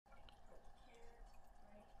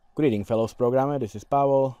Greeting fellows programmer, this is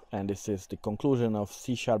Pavel, and this is the conclusion of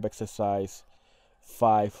C# exercise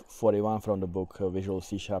 541 from the book Visual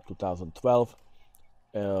C# 2012,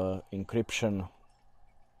 encryption.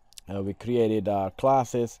 We created our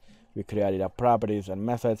classes, we created our properties and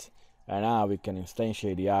methods, and now we can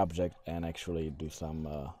instantiate the object and actually do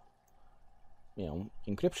some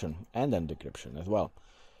encryption and then decryption as well.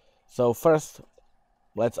 So first,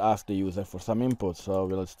 let's ask the user for some input. So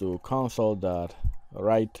let's do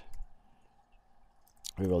console.write.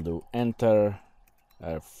 We will do enter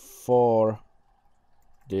a 4-digit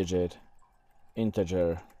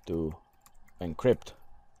integer to encrypt,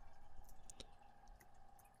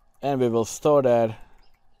 and we will store that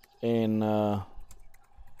in I'll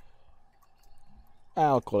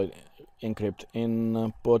call it encrypt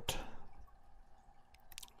input.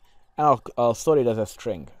 I'll store it as a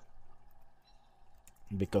string,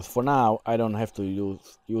 because for now I don't have to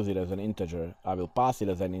use it as an integer. I will pass it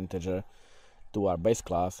as an integer to our base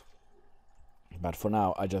class, but for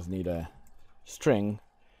now I just need a string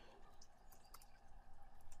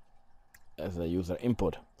as a user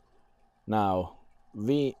input. Now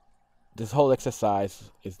this whole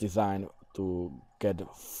exercise is designed to get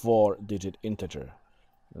 4-digit integer.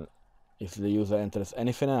 If the user enters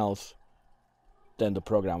anything else, then the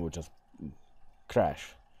program will just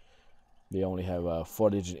crash. We only have a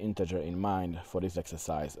 4-digit integer in mind for this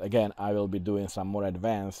exercise. Again, I will be doing some more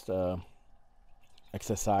advanced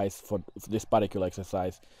exercise for this particular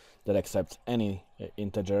exercise that accepts any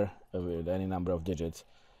integer with any number of digits,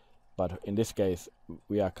 but in this case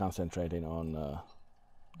we are concentrating on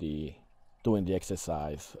doing the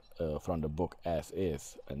exercise from the book as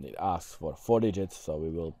is, and it asks for 4 digits, so we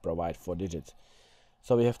will provide 4 digits.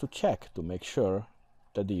 So we have to check to make sure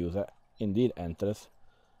that the user indeed enters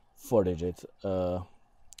 4 digits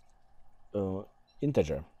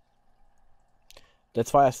integer.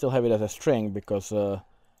 That's why I still have it as a string, because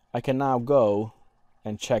I can now go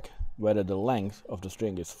and check whether the length of the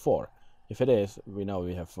string is 4. If it is, we know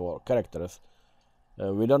we have 4 characters.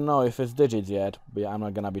 We don't know if it's digits yet, but I'm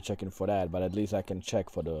not gonna be checking for that, but at least I can check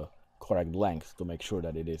for the correct length to make sure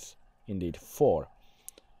that it is indeed 4.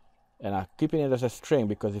 And I'm keeping it as a string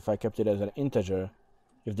because if I kept it as an integer,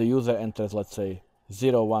 if the user enters, let's say,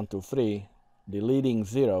 0, 1, 2, 3, the leading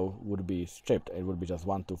 0 would be stripped. It would be just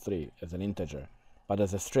 1, 2, 3 as an integer. But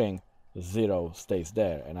as a string, 0 stays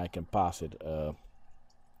there, and I can pass it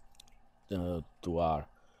to our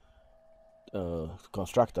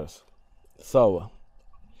constructors. So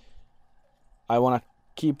I want to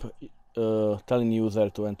keep telling user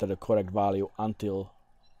to enter the correct value until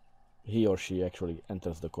he or she actually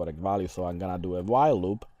enters the correct value. So I'm gonna do a while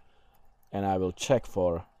loop, and I will check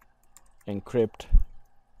for encrypt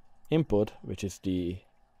input, which is the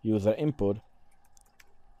user input.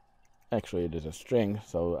 Actually it is a string,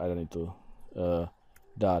 so I don't need to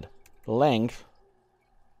dot length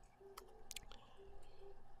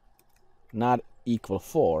not equal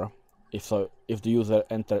 4. If the user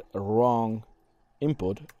enter a wrong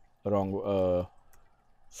input, wrong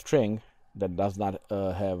string that does not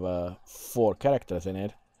have 4 characters in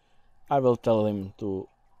it, I will tell him to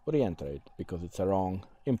re-enter it because it's a wrong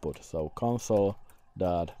input. So console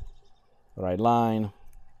dot write line,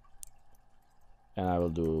 and I will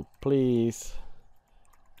do please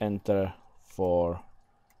enter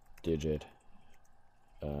 4-digit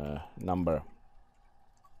number,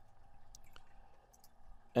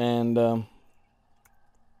 and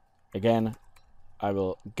again I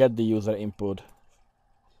will get the user input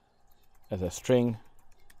as a string,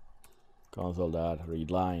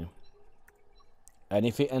 console.readLine, and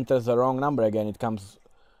if he enters the wrong number again, it comes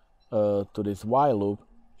to this while loop,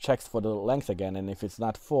 checks for the length again, and if it's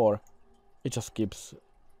not 4, it just keeps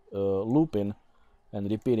looping and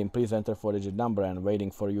repeating please enter 4-digit number and waiting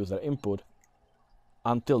for user input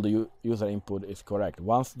until the user input is correct.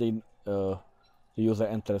 Once the user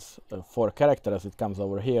enters 4 characters, it comes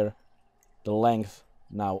over here. The length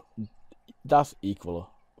now does equal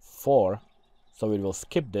 4, so it will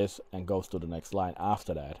skip this and goes to the next line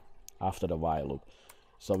after that, after the while loop.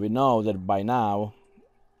 So we know that by now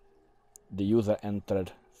the user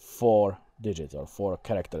entered 4 digits or 4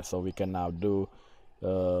 characters, so we can now do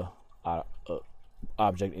our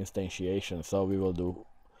object instantiation. So we will do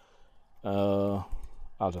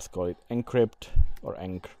I'll just call it encrypt, or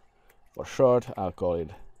enc for short. I'll call it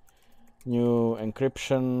new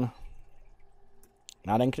encryption,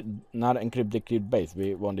 not encrypt decrypt base.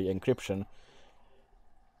 We want the encryption,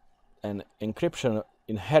 and encryption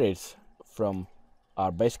inherits from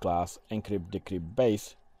our base class encrypt decrypt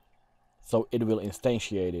base, so it will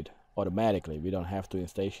instantiate it automatically. We don't have to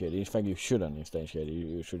instantiate it. In fact, you shouldn't instantiate it.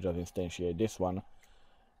 You should just instantiate this one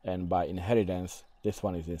and by inheritance this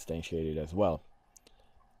one is instantiated as well.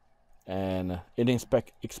 And it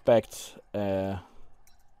expects an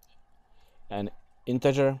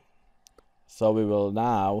integer, so we will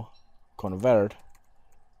now convert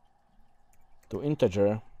to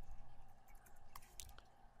integer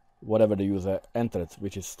whatever the user entered,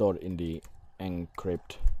 which is stored in the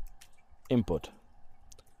encrypt input.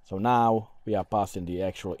 So now we are passing the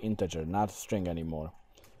actual integer, not string anymore,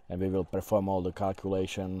 and we will perform all the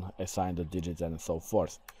calculation, assign the digits and so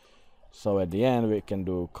forth. So at the end we can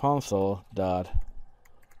do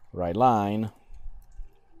console.writeLine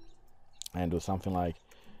and do something like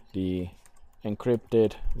the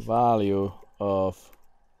encrypted value of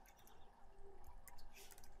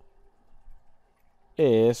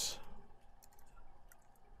is,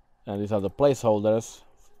 and these are the placeholders,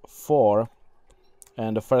 4,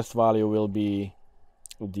 and the first value will be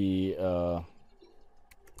the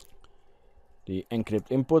encrypt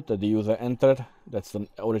input that the user entered. That's the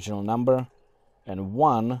original number, and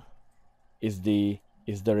 1 is the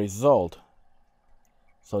result.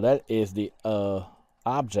 So that is the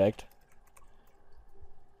object,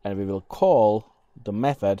 and we will call the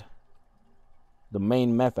method, the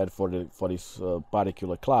main method for this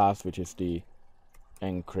particular class, which is the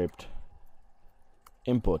encrypt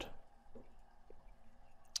input.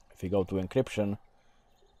 If we go to encryption,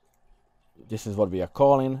 this is what we are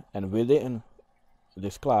calling, and within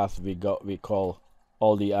this class we call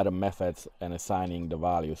all the other methods and assigning the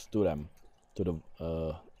values to them, to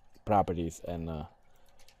the properties, and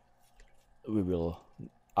we will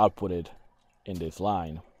output it in this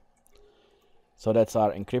line. So that's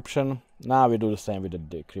our encryption. Now we do the same with the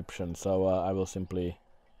decryption. So I will simply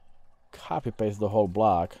copy paste the whole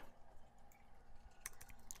block,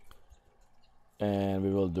 and we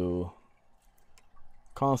will do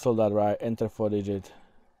console.write enter 4-digit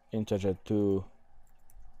integer to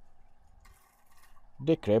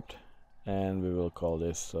decrypt, and we will call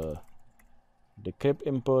this decrypt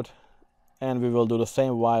input, and we will do the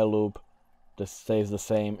same while loop. This stays the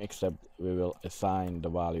same, except we will assign the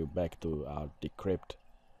value back to our decrypt,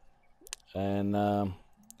 and of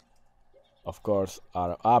course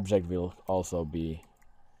our object will also be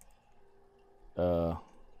I'll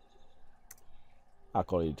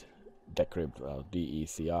call it decrypt,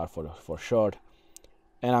 DECR for short,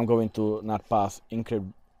 and I'm going to not pass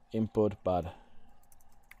encrypt input but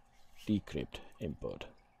decrypt input,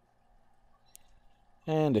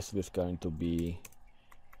 and this is going to be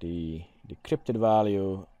the decrypted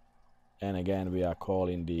value, and again we are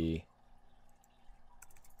calling the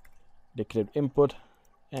decrypt input,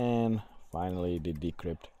 and finally the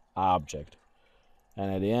decrypt object,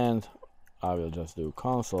 and at the end I will just do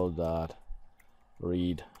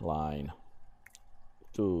console.readLine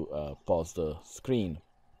to pause the screen.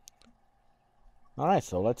 Alright,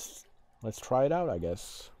 so let's try it out, I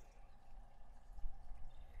guess.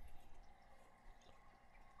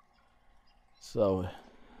 So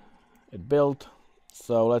it built,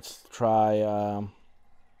 so let's try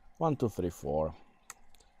 1 2 3 4,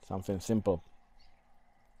 something simple.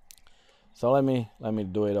 So let me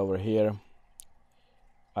do it over here.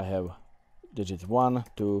 I have digits 1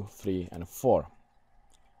 2 3 and 4.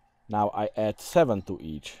 Now I add 7 to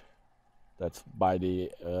each. That's by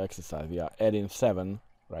the exercise we are adding 7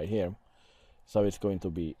 right here, so it's going to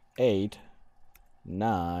be 8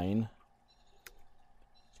 9,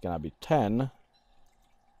 it's gonna be 10,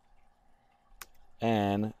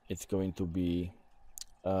 and it's going to be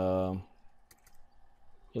 11.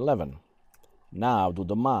 Now do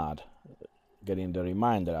the mod, getting the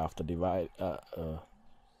remainder after divide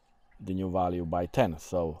the new value by 10.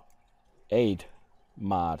 So 8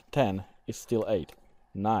 mod 10 is still 8.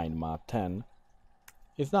 9 mod 10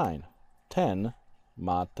 is 9. 10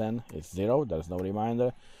 mod 10 is 0, there's no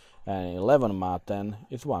remainder, and 11 mod 10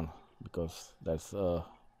 is 1, because that's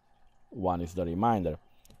 1 is the remainder.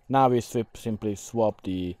 Now we simply swap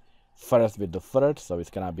the first with the third, so it's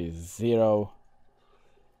gonna be 0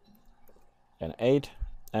 and 8,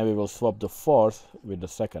 and we will swap the fourth with the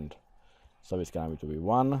second, so it's gonna be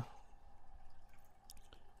 1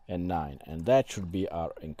 and 9, and that should be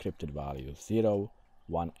our encrypted value,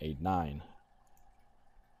 0189.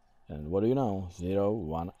 And what do you know?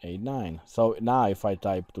 0189. So now if I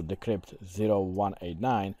type to decrypt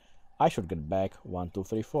 0189, I should get back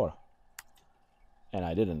 1234. And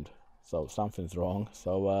I didn't. So something's wrong.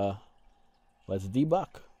 So let's debug.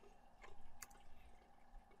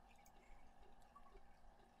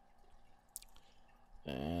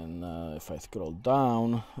 And if I scroll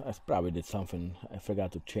down, I probably did something. I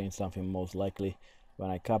forgot to change something most likely when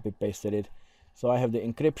I copy pasted it. So I have the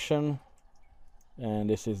encryption, and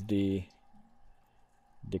this is the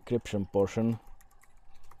decryption portion.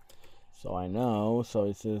 So I know, so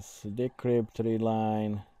it says decrypt read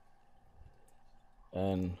line,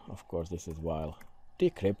 and of course this is while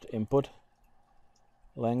decrypt input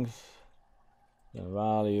length, then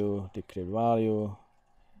value, decrypt value.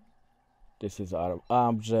 This is our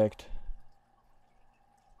object.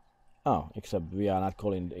 Oh, except we are not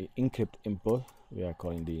calling the encrypt input, we are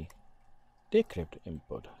calling the decrypt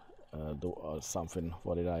input. Do something.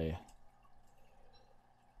 What did I?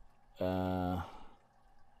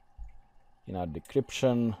 In our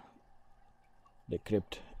decryption,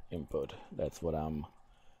 decrypt input. That's what I'm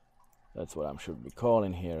should be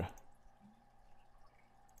calling here.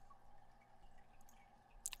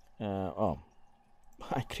 Oh,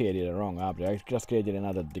 I created a wrong object. I just created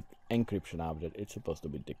another encryption object. It's supposed to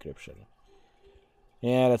be decryption.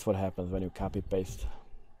 Yeah, that's what happens when you copy paste.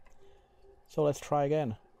 So let's try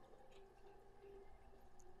again.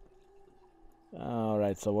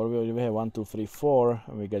 Alright, so what we have 1, 2, 3, 4,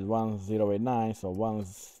 and we get 1089. So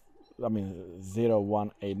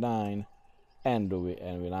 0189, and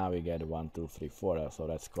now we get 1, 2, 3, 4. So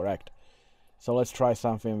that's correct. So let's try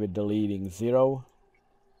something with deleting 0.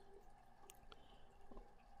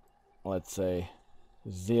 Let's say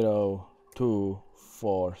 0, 2,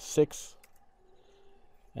 4, 6,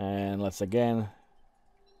 and let's again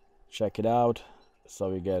check it out. So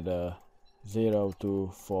we get 0,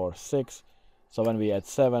 2, 4, 6. So when we add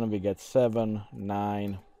 7, we get 7,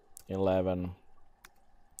 9, 11,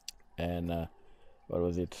 and what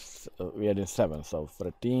was it? We added 7, so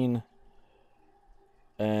 13,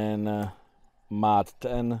 and mod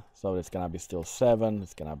 10. So it's gonna be still 7.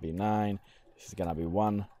 It's gonna be 9. This is gonna be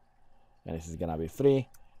 1. And this is gonna be 3,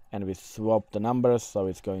 and we swap the numbers, so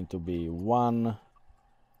it's going to be 1,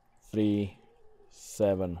 3,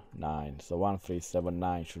 7, 9. So 1, 3, 7,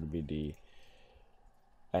 9 should be the,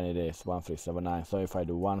 and it is 1, 3, 7, 9. So if I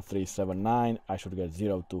do 1, 3, 7, 9, I should get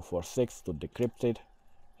 0, 2, 4, 6 to decrypt it,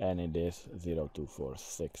 and it is 0, 2, 4,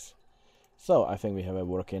 6. So I think we have a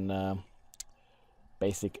working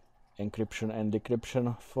basic encryption and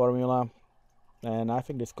decryption formula, and I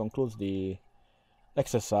think this concludes the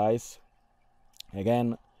exercise.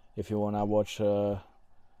 Again, if you wanna watch a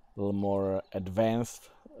little more advanced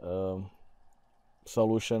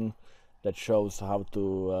solution that shows how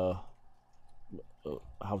to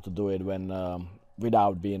do it when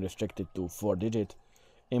without being restricted to 4-digit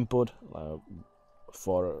input,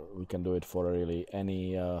 we can do it for really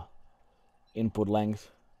any input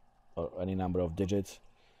length or any number of digits.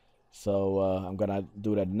 So I'm gonna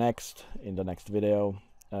do that next in the next video.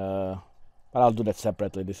 But I'll do that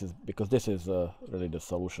separately. This is really the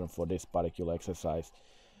solution for this particular exercise,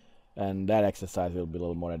 and that exercise will be a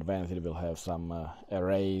little more advanced. It will have some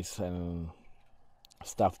arrays and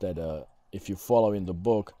stuff that if you follow in the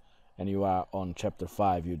book and you are on chapter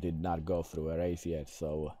 5, you did not go through arrays yet,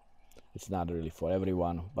 so it's not really for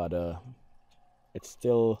everyone, but it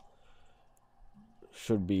still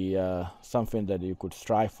should be something that you could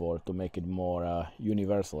strive for to make it more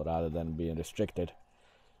universal rather than being restricted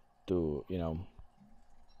to, you know,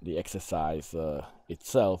 the exercise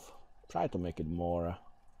itself. Try to make it more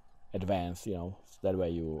advanced, you know, so that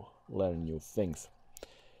way you learn new things.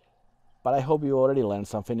 But I hope you already learned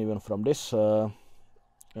something even from this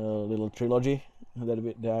little trilogy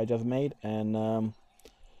that I just made, and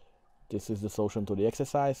this is the solution to the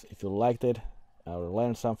exercise. If you liked it or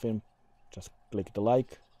learned something, just click the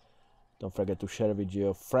like. Don't forget to share with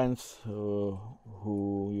your friends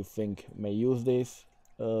who you think may use this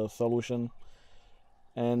solution,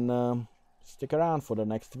 and stick around for the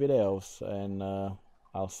next videos, and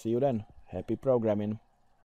I'll see you then. Happy programming.